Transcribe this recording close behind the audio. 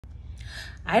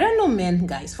I don't know, man,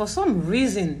 guys. For some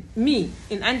reason, me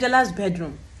in Angela's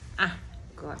bedroom. Ah,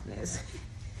 goodness.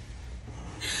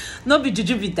 No be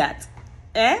juju be that.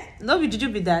 No be juju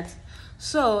be that.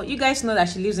 So you guys know that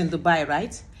she lives in Dubai,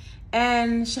 right?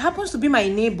 And she happens to be my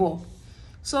neighbor.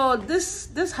 So this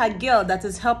her girl that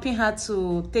is helping her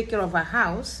to take care of her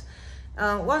house.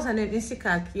 What's her name?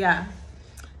 Insikak, yeah.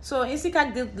 So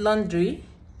Insikak did laundry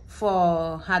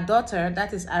for her daughter,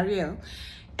 that is Ariel.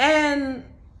 And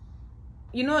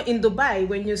you know, in Dubai,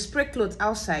 when you spray clothes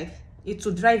outside, it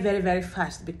will dry very, very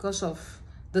fast because of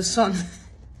the sun.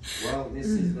 Well, this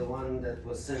is the one that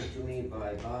was sent to me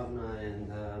by Bhavna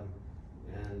and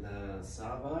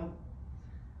Saba.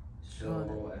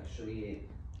 So actually,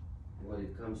 what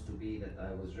it comes to be that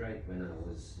I was right when I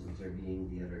was intervening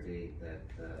the other day that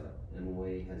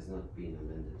MOA has not been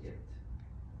amended yet.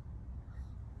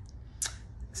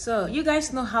 So you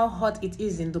guys know how hot it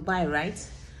is in Dubai, right?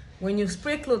 When you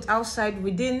spray clothes outside,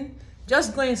 within,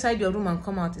 just go inside your room and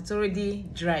come out, it's already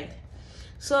dried.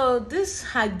 So this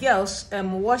her girls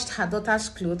washed her daughter's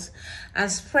clothes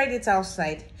and spread it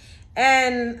outside,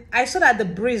 and I saw that the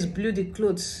breeze blew the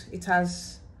clothes.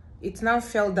 It now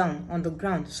fell down on the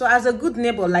ground. So as a good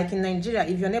neighbor, like in Nigeria,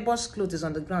 if your neighbor's clothes is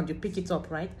on the ground, you pick it up,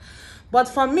 right? But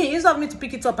for me, instead of me to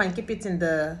pick it up and keep it in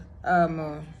the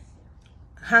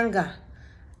hanger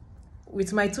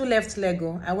with my two left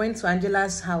Lego, I went to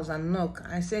Angela's house and knocked.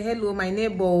 I said, hello, my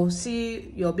neighbor,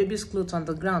 see your baby's clothes on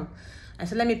the ground. I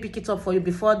said, let me pick it up for you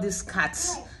before these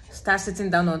cats start sitting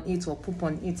down on it or poop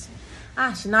on it.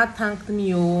 She now thanked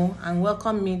me and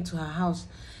welcomed me to her house.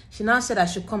 She now said I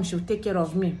should come, she would take care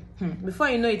of me. Before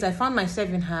you know it, I found myself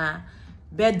in her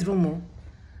bedroom.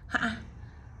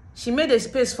 She made a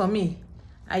space for me.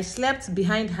 I slept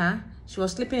behind her. She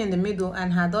was sleeping in the middle,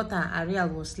 and her daughter, Ariel,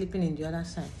 was sleeping in the other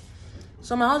side.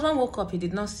 So my husband woke up, he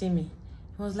did not see me.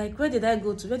 He was like, where did I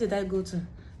go to? Where did I go to?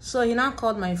 So he now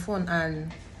called my phone,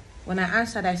 and when I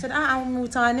answered, I said, I'm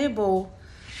with our neighbor.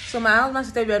 So my husband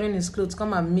started wearing his clothes,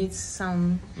 come and meet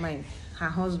her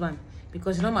husband.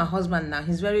 Because you know my husband now,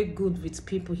 he's very good with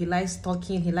people. He likes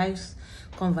talking, he likes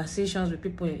conversations with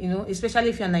people, you know,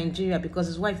 especially if you're Nigeria, because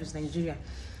his wife is Nigeria.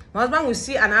 My husband will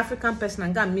see an African person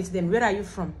and go and meet them. Where are you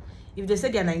from? If they say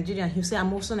they're Nigerian, he'll say,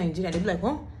 I'm also Nigerian. They'll be like,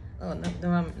 oh, no,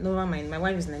 never mind. My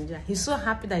wife is Nigerian. He's so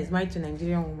happy that he's married to a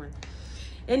Nigerian woman.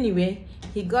 Anyway,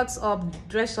 he got up,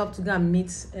 dressed up to go and meet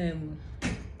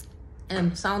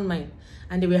Soundmind.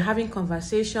 And they were having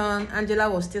conversation. Angela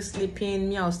was still sleeping.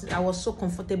 Me, I was so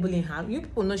comfortable in her. You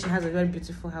people know she has a very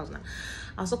beautiful house now.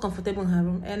 I was so comfortable in her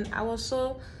room, and I was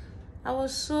so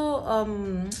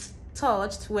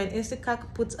touched when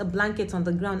Insikak put a blanket on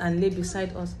the ground and lay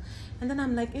beside us. And then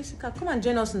I'm like, Insikak, come and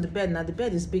join us in the bed now. The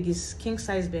bed is big, it's king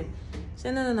size bed. She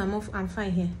said, no, I'm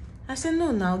fine here. I said,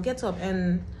 no, now get up.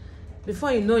 And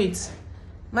before you know it,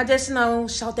 Majesty now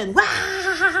shouted,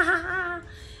 wah!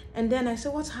 And then I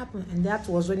said, what happened? And that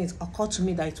was when it occurred to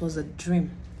me that it was a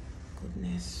dream.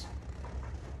 Goodness.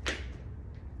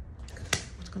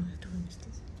 What can I do with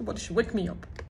this? Nobody should wake me up.